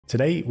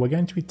Today, we're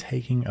going to be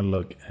taking a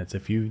look at a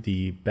few of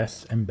the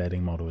best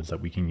embedding models that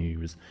we can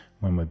use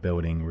when we're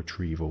building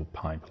retrieval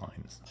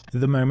pipelines.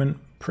 At the moment,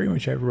 pretty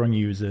much everyone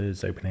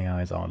uses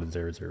OpenAI's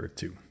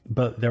ARDA002,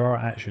 but there are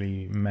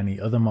actually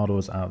many other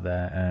models out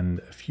there and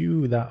a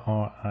few that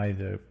are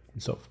either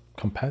sort of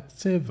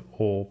competitive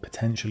or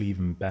potentially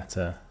even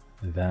better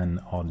than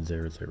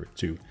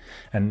ARDA002.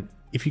 And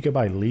if you go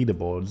by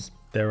leaderboards,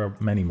 there are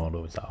many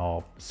models that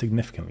are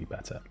significantly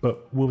better,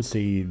 but we'll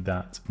see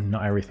that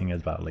not everything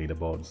is about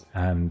leaderboards.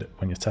 And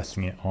when you're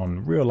testing it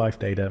on real life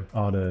data,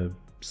 ARDA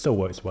still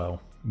works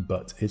well,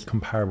 but it's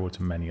comparable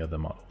to many other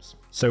models.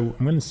 So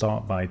I'm going to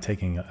start by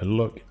taking a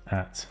look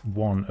at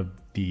one of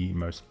the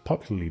most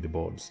popular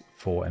leaderboards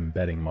for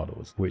embedding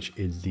models, which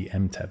is the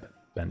MTEB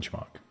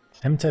benchmark.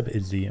 MTEB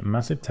is the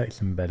Massive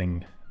Text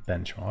Embedding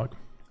Benchmark,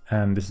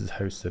 and this is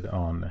hosted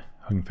on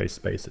Hugging Face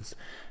Spaces.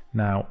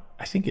 Now,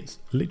 I think it's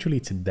literally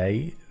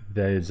today,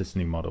 there's this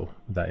new model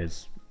that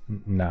is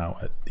now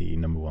at the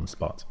 #1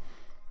 spot.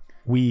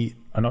 We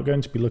are not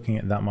going to be looking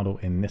at that model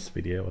in this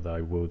video, although I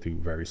will do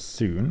very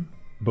soon,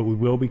 but we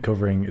will be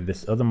covering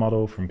this other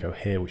model from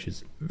Cohere, which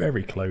is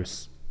very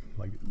close,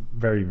 like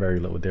very,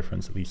 very little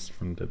difference, at least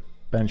from the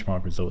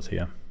benchmark results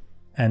here.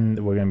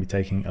 And we're going to be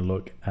taking a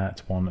look at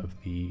one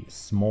of the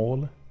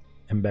small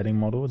embedding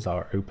models that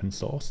are open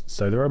source.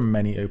 So there are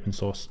many open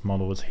source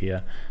models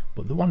here,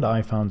 but the one that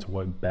I found to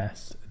work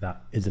best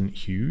that isn't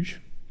huge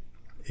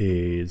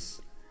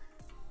is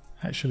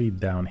actually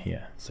down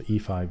here. So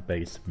E5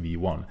 base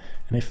V1.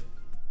 And if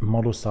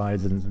model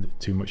size isn't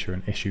too much of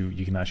an issue,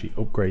 you can actually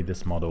upgrade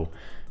this model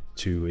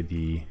to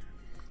the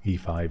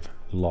E5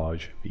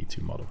 large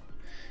V2 model.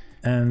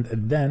 And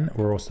then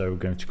we're also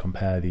going to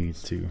compare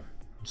these to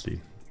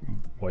see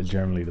what is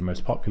generally the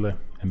most popular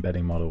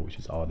embedding model, which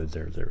is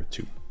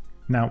ARDA002.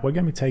 Now, we're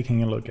going to be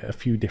taking a look at a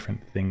few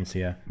different things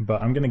here,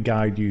 but I'm going to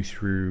guide you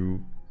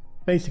through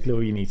basically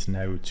all you need to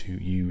know to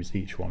use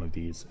each one of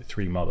these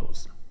three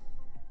models.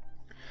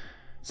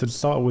 So to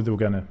start with, we're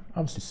going to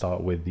obviously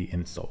start with the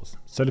installs.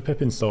 So the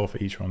pip install for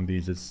each one of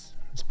these is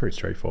pretty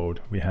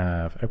straightforward. We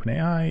have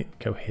OpenAI,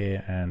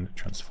 Cohere, and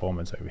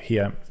Transformers over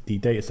here. The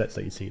datasets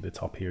that you see at the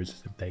top here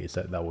is the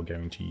dataset that we're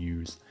going to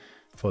use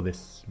for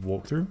this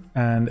walkthrough,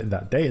 and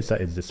that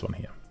dataset is this one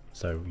here.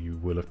 So you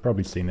will have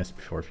probably seen this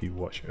before if you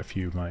watch a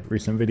few of my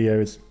recent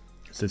videos.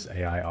 It's this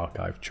AI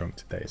archive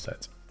chunked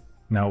dataset.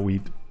 Now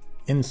we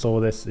install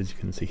this, as you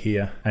can see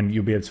here, and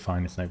you'll be able to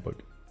find this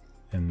notebook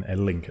in a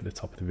link at the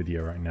top of the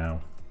video right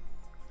now.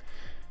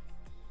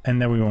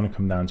 And then we want to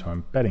come down to our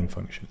embedding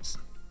functions.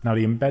 Now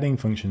the embedding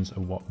functions are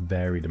what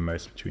vary the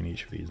most between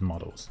each of these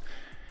models.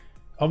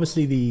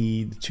 Obviously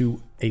the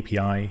two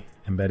API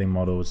embedding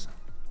models,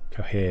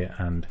 Cohere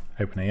and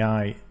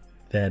OpenAI,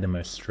 they're the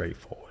most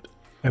straightforward.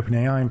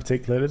 OpenAI in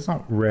particular, there's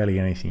not really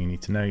anything you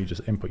need to know. You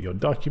just input your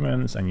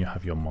documents and you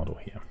have your model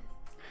here.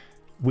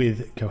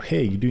 With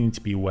Cohere, you do need to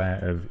be aware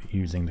of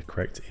using the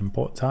correct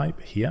import type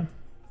here,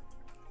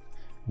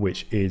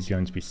 which is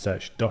going to be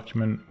search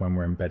document when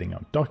we're embedding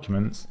our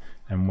documents,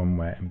 and when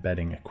we're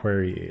embedding a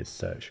query, it is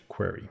search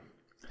query.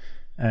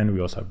 And we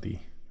also have the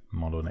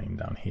model name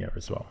down here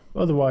as well.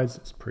 Otherwise,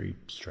 it's pretty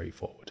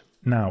straightforward.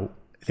 Now,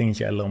 things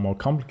get a little more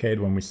complicated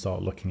when we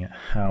start looking at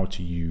how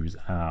to use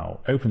our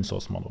open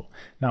source model.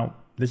 Now,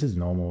 this is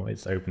normal,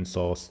 it's open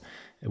source.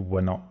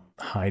 We're not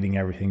hiding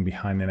everything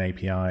behind an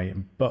API,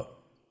 but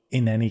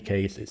in any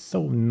case, it's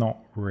still not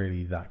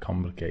really that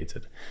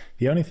complicated.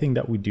 The only thing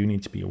that we do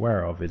need to be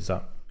aware of is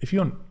that if you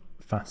want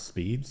fast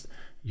speeds,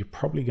 you're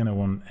probably going to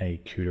want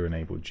a CUDA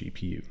enabled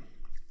GPU.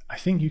 I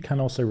think you can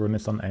also run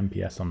this on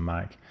MPS on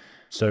Mac.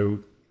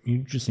 So you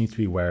just need to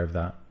be aware of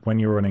that. When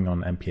you're running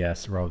on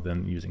MPS rather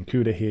than using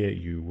CUDA here,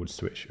 you would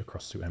switch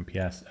across to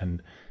MPS.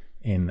 And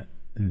in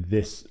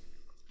this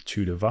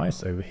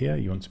device over here,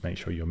 you want to make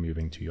sure you're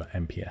moving to your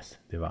MPS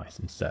device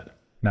instead.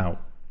 Now,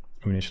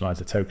 we initialize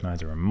the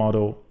tokenizer and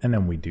model, and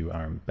then we do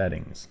our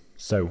embeddings.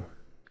 So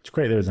to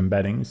create those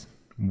embeddings,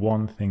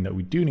 one thing that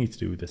we do need to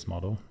do with this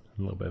model,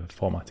 a little bit of a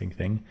formatting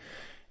thing,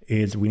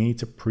 is we need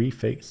to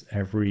prefix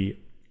every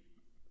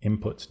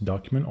input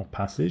document or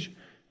passage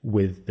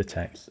with the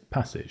text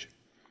passage.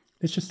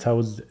 This just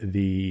tells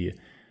the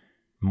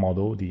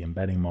model, the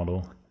embedding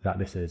model, that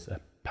this is a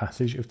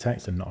passage of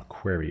text and not a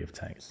query of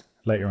text.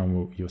 Later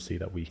on, you'll see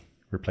that we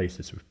replace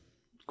this with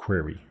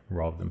query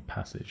rather than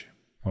passage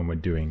when we're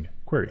doing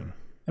querying.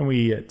 And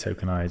we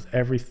tokenize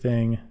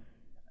everything,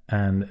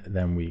 and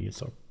then we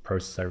sort of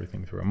process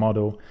everything through a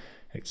model,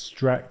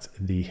 extract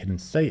the hidden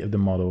state of the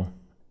model,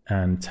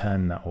 and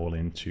turn that all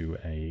into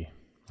a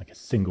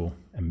single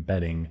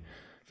embedding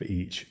for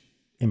each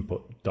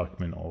input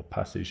document or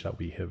passage that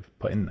we have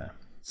put in there.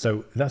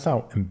 So that's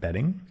our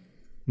embedding.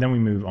 Then we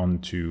move on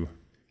to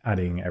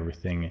adding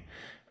everything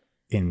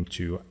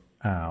into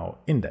our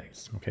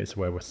index. Okay, so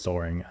where we're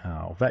storing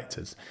our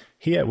vectors.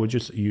 Here we're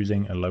just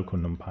using a local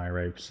NumPy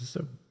array because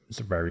it's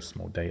a very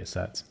small data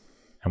set.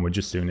 And we're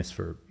just doing this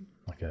for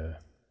like a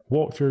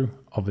walkthrough.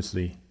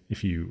 Obviously,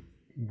 if you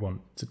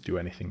want to do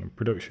anything in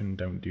production,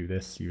 don't do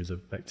this. Use a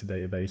vector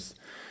database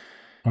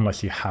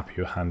unless you're happy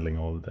you're handling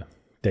all of the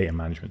data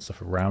management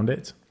stuff around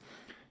it.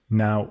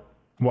 Now,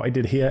 what I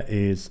did here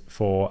is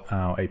for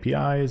our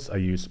APIs, I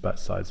used a batch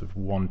size of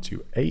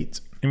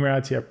 128. In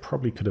reality, I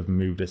probably could have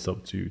moved this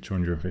up to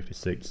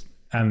 256,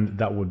 and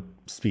that would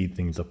speed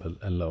things up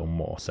a little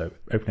more. So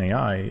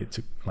OpenAI, it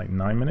took like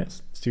 9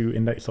 minutes to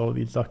index all of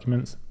these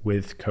documents.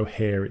 With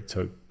Cohere, it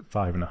took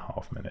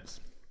 5.5 minutes.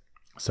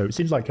 So it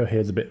seems like Cohere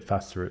is a bit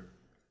faster at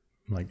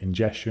like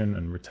ingestion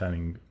and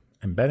returning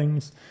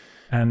embeddings.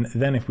 And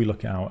then if we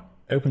look at our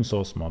open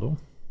source model,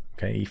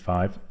 okay,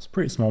 E5, it's a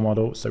pretty small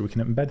model, so we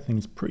can embed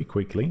things pretty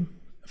quickly.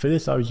 For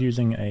this, I was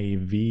using a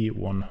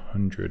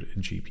V100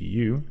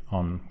 GPU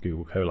on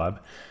Google Colab.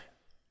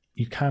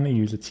 You can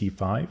use a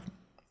T5,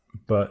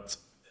 but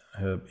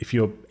if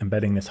you're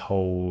embedding this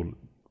whole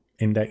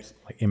index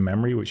like in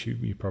memory, which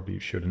you probably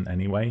shouldn't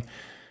anyway,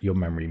 your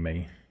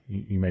memory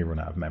you may run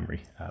out of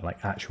memory,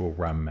 like actual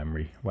RAM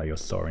memory, where you're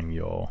storing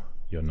your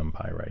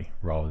NumPy array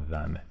rather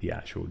than the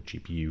actual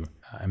GPU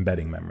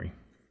embedding memory.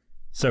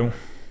 So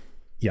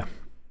yeah,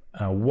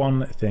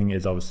 one thing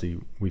is obviously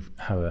we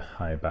have a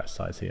higher batch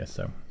size here.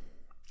 So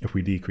if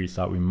we decrease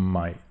that,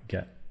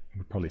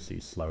 we'll probably see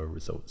slower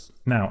results.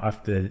 Now,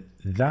 after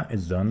that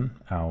is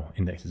done, our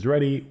index is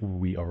ready.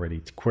 We are ready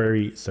to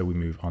query. So we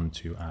move on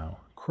to our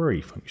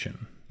query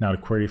function. Now the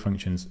query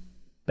function is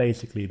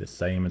basically the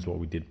same as what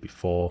we did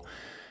before.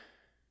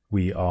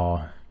 We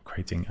are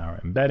creating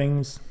our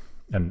embeddings.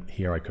 And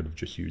here I could have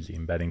just used the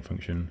embedding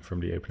function from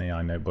the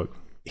OpenAI notebook.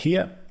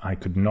 Here, I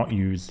could not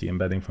use the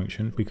embedding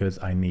function because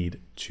I need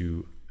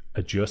to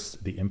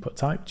adjust the input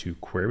type to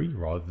query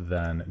rather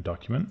than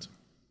document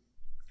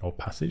or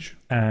passage.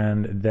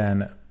 And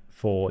then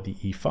for the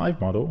E5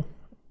 model,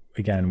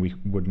 again, we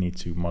would need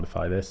to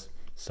modify this.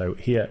 So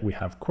here we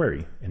have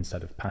query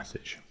instead of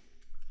passage.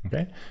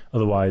 Okay.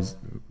 Otherwise,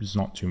 there's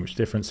not too much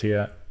difference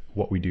here.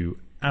 What we do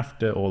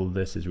after all of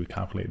this is we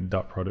calculate the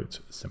dot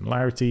product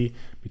similarity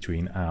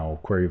between our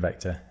query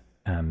vector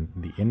and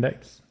the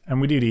index.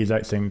 And we do the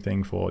exact same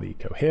thing for the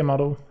Cohere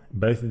model.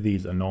 Both of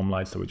these are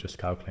normalized, so we're just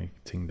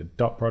calculating the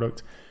dot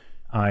product.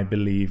 I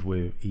believe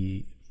with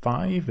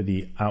E5,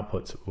 the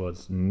output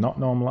was not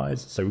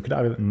normalized. So we could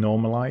either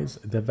normalize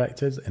the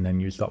vectors and then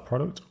use dot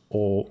product,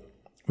 or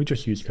we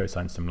just use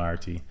cosine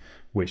similarity,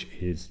 which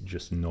is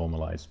just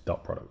normalized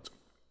dot product.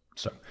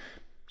 So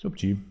it's up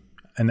to you.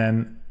 And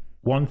then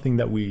one thing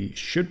that we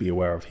should be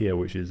aware of here,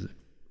 which is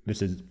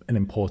this is an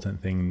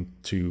important thing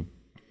to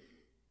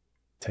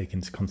take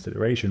into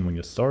consideration when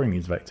you're storing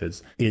these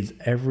vectors, is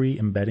every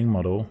embedding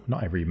model,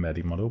 not every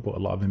embedding model, but a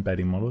lot of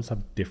embedding models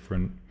have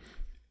different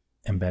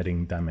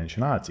embedding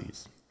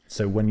dimensionalities.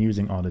 So when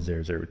using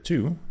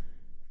ARDA002,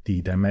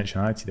 the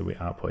dimensionality that we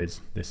output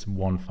is this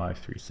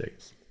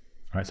 1536,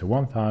 right? So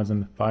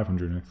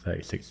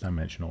 1536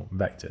 dimensional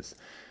vectors.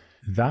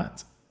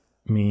 That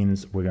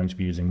means we're going to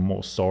be using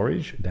more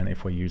storage than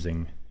if we're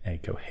using a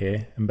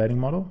Cohere embedding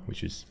model,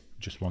 which is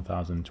just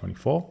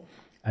 1024.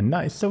 And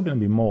that is still going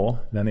to be more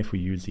than if we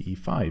use the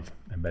E5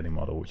 embedding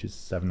model, which is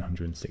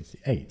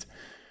 768.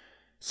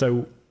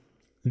 So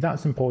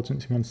that's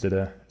important to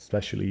consider,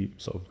 especially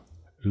sort of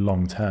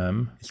long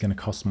term. It's going to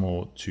cost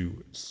more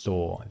to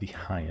store the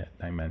higher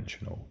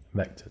dimensional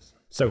vectors.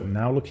 So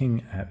now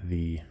looking at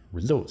the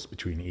results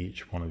between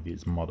each one of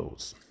these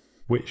models,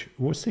 which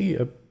we'll see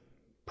are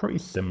pretty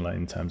similar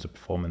in terms of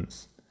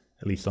performance,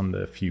 at least on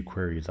the few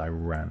queries I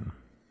ran.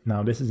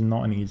 Now, this is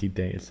not an easy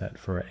data set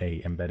for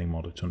a embedding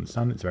model to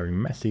understand. It's very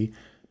messy,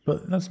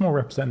 but that's more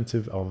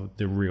representative of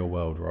the real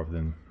world rather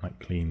than like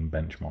clean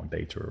benchmark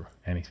data or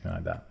anything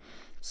like that.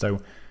 So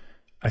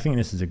I think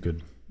this is a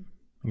good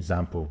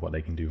example of what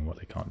they can do and what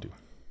they can't do.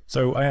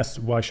 So I asked,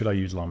 why should I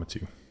use Llama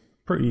 2?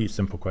 Pretty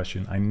simple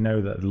question. I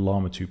know that the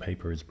Llama 2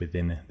 paper is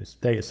within this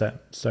data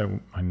set, so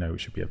I know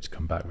it should be able to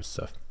come back with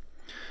stuff.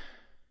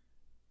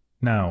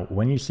 Now,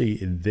 when you see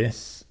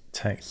this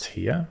text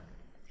here,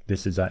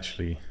 this is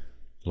actually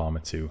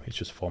Llama 2. It's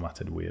just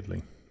formatted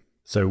weirdly.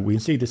 So we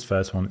can see this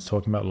first one. It's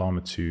talking about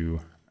Llama 2,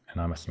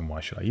 and I'm asking, why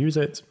should I use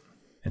it?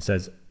 It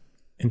says,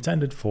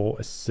 intended for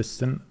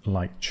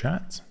assistant-like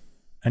chat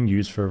and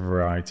used for a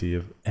variety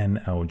of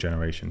NL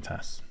generation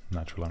tasks,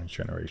 natural language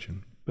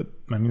generation. But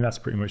I mean, that's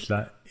pretty much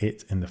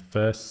it in the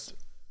first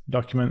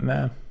document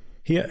there.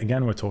 Here,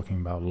 again, we're talking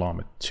about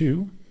Llama 2.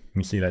 You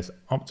can see that's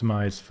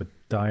optimized for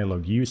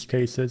dialogue use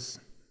cases,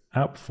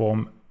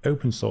 outperform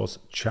open source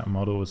chat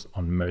models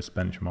on most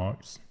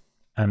benchmarks,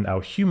 and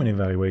our human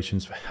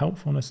evaluations for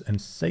helpfulness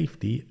and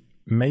safety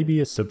may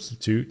be a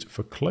substitute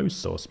for closed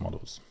source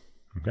models.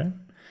 Okay,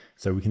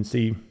 so we can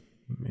see,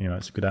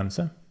 it's a good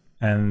answer.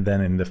 And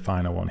then in the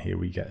final one here,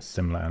 we get a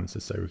similar answer.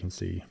 So we can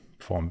see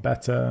perform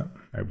better,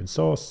 open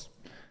source,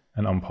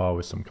 and on par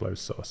with some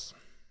closed source.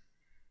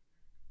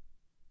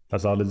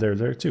 That's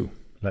ARDA002.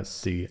 Let's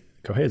see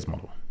Cohere's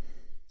model.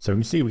 So we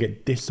can see we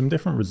get some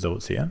different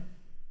results here.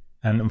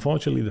 And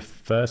unfortunately, the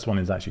first one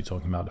is actually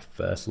talking about the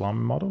first Llama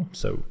model,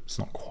 so it's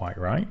not quite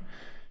right.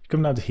 You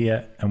come down to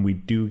here, and we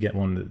do get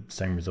one of the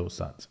same results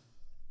that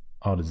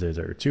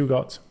ARDA002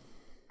 got.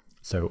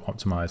 So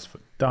optimized for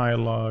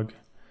dialogue,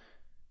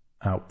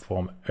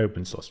 outperform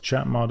open source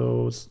chat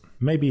models,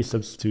 maybe a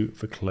substitute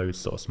for closed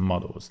source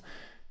models.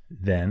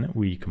 Then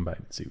we come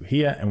back to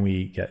here and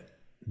we get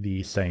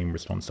the same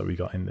response that we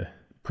got in the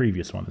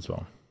previous one as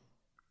well.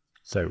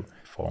 So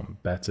perform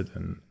better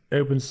than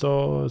open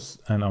source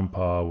and on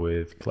par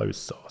with closed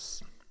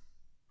source.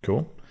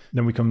 Cool.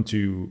 Then we come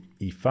to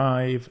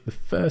E5. The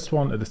first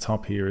one at the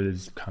top here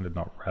is kind of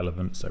not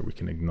relevant, so we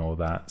can ignore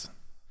that.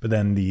 But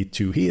then the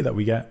two here that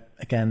we get,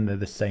 again, they're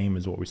the same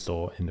as what we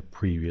saw in the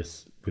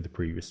previous, with the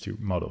previous two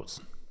models.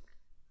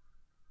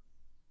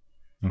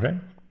 Okay,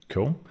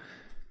 cool.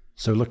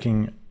 So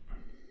looking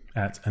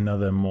at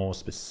another more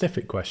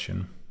specific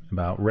question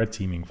about red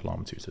teaming for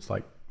Llama 2. So it's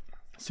like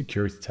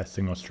security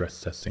testing or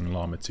stress testing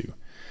Llama 2.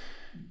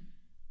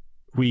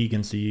 We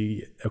can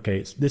see,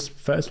 okay, this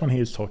first one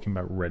here is talking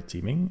about red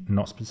teaming,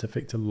 not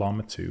specific to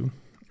Llama 2,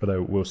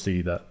 although we'll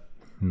see that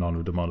none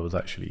of the models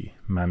actually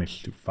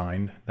managed to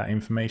find that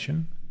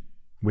information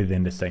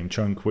within the same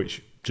chunk,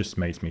 which just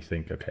makes me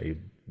think, okay,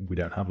 we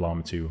don't have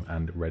Llama 2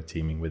 and red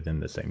teaming within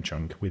the same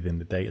chunk within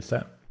the data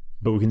set.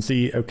 But we can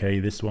see, okay,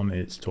 this one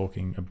is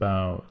talking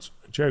about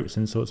jokes,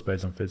 insults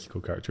based on physical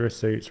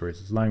characteristics,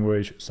 racist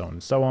language, so on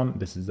and so on.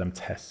 This is them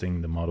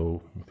testing the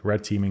model with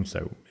red teaming,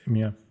 so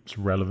yeah, it's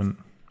relevant.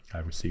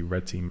 I will see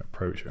red team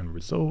approach and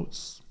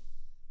results.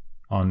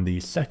 On the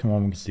second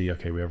one, we can see,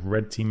 okay, we have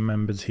red team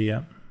members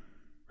here.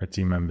 Red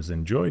team members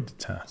enjoyed the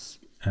task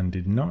and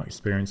did not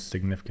experience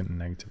significant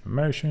negative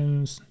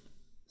emotions.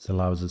 This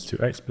allows us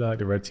to expedite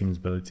the red team's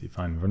ability to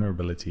find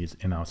vulnerabilities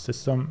in our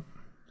system,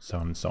 so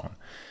on and so on.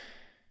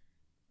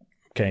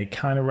 Okay,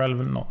 kind of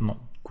relevant, not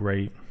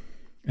great.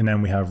 And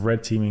then we have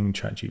red teaming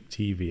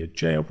ChatGPT via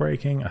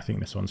jailbreaking. I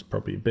think this one's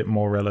probably a bit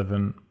more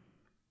relevant,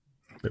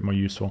 a bit more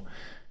useful.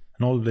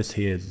 And all of this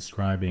here is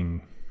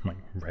describing like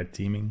red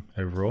teaming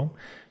overall.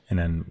 And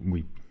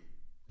then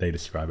they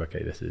describe,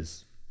 okay, this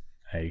is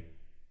a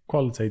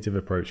qualitative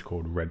approach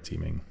called red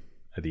teaming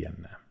at the end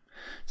there.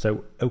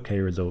 So okay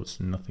results,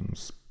 nothing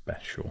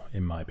special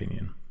in my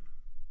opinion.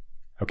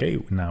 Okay,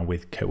 now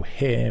with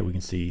Cohere, we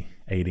can see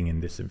aiding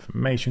in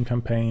disinformation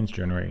campaigns,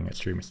 generating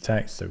extremist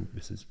text. So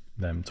this is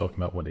them talking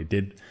about what they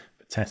did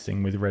for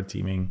testing with red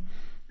teaming,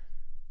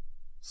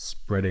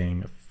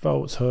 spreading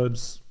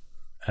falsehoods,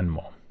 and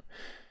more.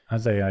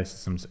 As AI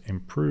systems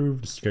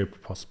improve, the scope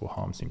of possible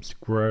harm seems to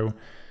grow.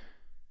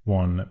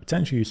 One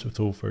potentially useful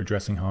tool for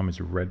addressing harm is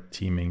red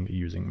teaming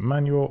using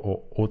manual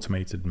or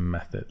automated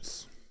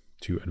methods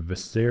to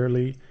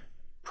adversarially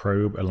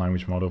probe a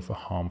language model for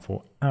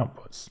harmful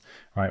outputs.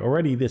 Right,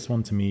 already this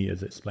one to me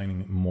is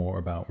explaining more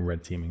about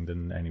red teaming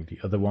than any of the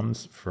other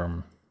ones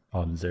from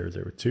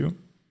R002.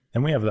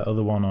 Then we have the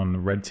other one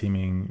on red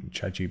teaming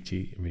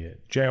ChatGPT via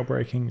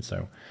jailbreaking.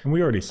 And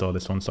we already saw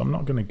this one, so I'm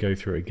not going to go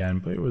through it again,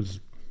 but it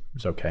was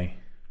okay.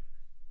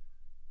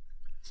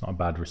 It's not a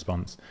bad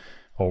response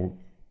or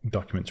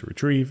document to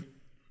retrieve.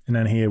 And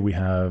then here we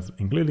have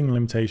including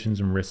limitations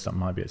and risks that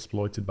might be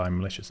exploited by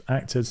malicious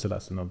actors. So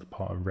that's another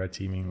part of red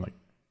teaming, like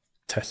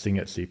testing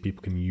it, see if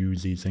people can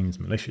use these things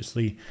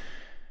maliciously.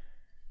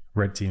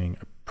 Red teaming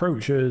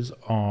approaches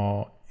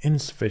are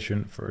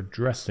insufficient for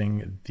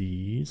addressing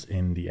these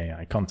in the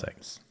AI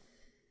context.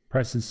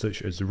 Practices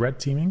such as red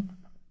teaming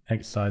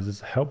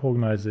exercises help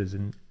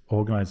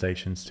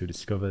organizations to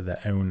discover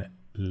their own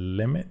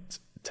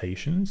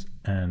limitations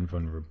and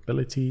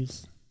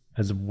vulnerabilities,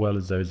 as well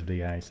as those of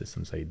the AI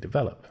systems they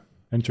develop,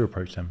 and to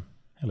approach them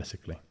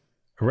holistically.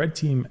 A red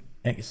team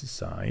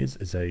exercise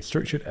is a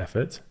structured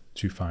effort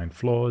to find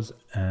flaws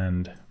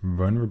and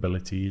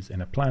vulnerabilities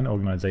in a planned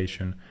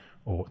organization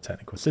or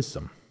technical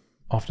system,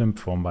 often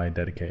performed by a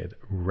dedicated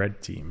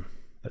red team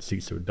that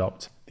seeks to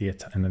adopt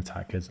an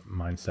attacker's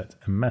mindset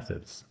and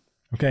methods.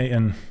 Okay,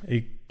 and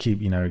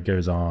it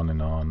goes on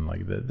and on.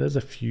 Like there's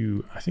a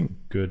few, I think,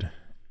 good,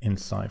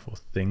 insightful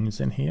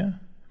things in here.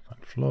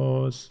 Find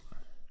flaws,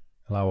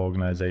 allow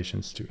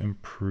organizations to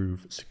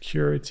improve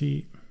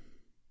security,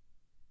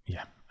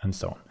 and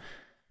so on.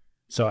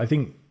 So I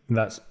think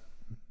that's,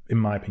 in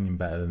my opinion,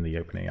 better than the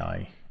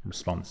OpenAI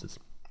responses.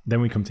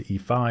 Then we come to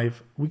E5.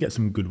 We get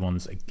some good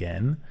ones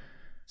again.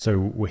 So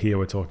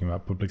we're talking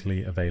about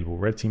publicly available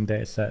red team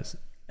datasets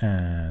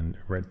and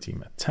red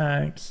team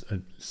attacks.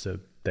 It's a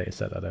data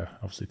set that they're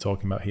obviously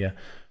talking about here.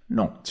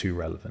 Not too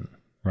relevant,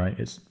 right?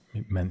 It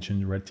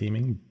mentions red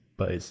teaming,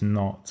 but it's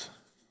not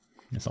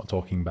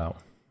talking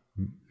about,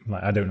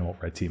 like, I don't know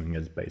what red teaming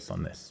is based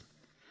on this.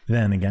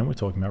 Then again, we're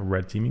talking about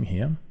red teaming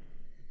here.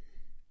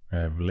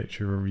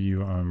 Literature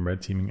review on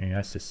red teaming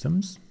AI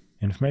systems.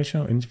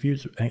 Informational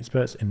interviews with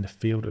experts in the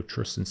field of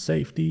trust and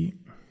safety,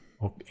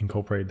 or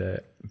incorporate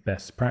their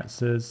best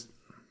practices.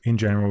 In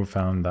general, we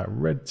found that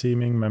red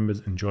teaming members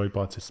enjoyed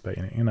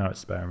participating in our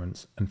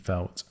experiments and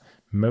felt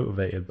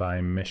motivated by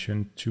a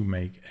mission to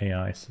make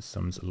AI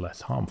systems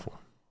less harmful.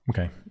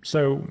 Okay,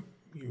 so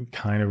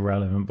kind of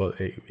relevant, but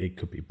it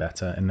could be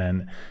better. And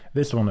then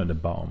this one at the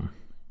bottom,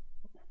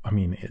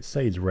 it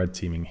says red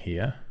teaming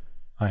here.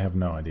 I have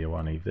no idea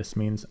what any of this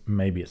means.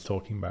 Maybe it's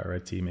talking about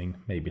red teaming.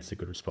 Maybe it's a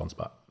good response,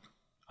 but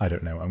I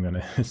don't know. I'm going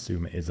to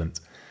assume it isn't.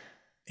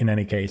 In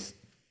any case,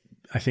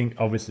 I think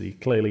obviously,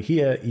 clearly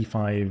here,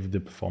 E5, the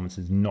performance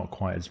is not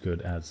quite as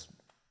good as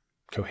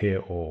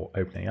Cohere or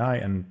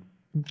OpenAI. And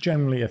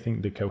generally, I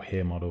think the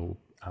Cohere model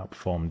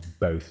outperformed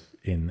both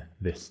in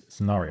this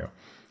scenario.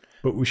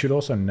 But we should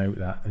also note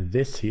that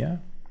this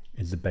here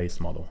is the base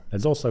model.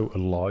 There's also a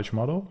large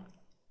model.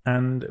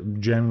 And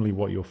generally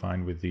what you'll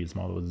find with these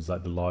models is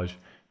that the large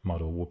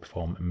model will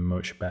perform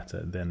much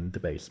better than the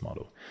base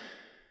model.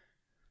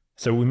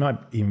 So we might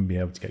even be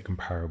able to get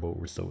comparable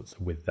results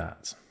with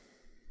that.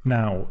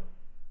 Now,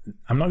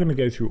 I'm not going to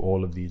go through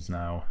all of these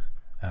now.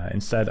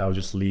 Instead, I'll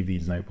just leave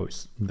these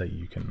notebooks that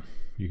you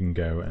can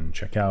go and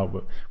check out.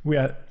 But we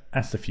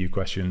asked a few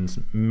questions,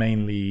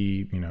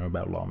 mainly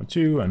about Llama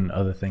 2 and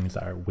other things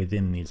that are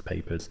within these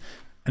papers.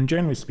 And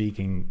generally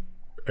speaking,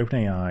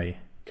 OpenAI,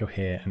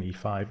 Cohere, and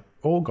E5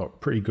 all got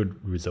pretty good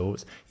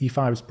results.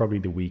 E5 is probably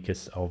the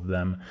weakest of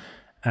them.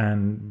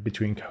 And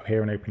between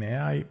Cohere and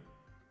OpenAI,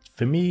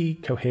 for me,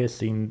 Cohere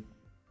seemed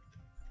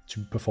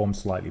to perform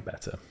slightly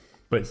better.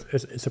 But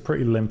it's a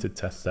pretty limited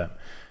test set.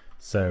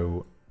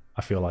 So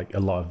I feel like a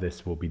lot of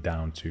this will be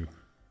down to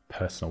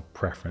personal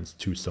preference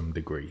to some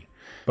degree.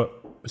 But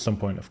at some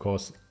point, of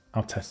course,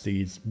 I'll test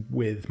these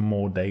with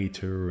more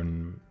data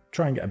and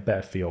try and get a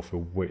better feel for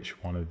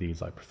which one of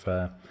these I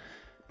prefer.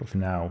 But for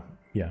now,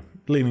 yeah,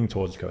 leaning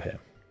towards Cohere.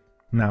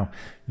 Now,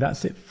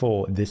 that's it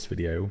for this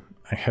video.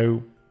 I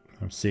hope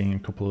seeing a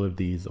couple of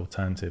these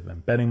alternative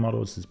embedding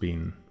models has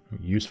been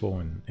useful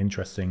and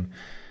interesting.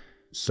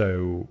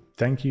 So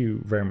thank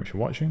you very much for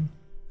watching,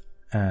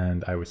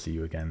 and I will see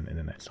you again in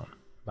the next one.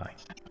 Bye.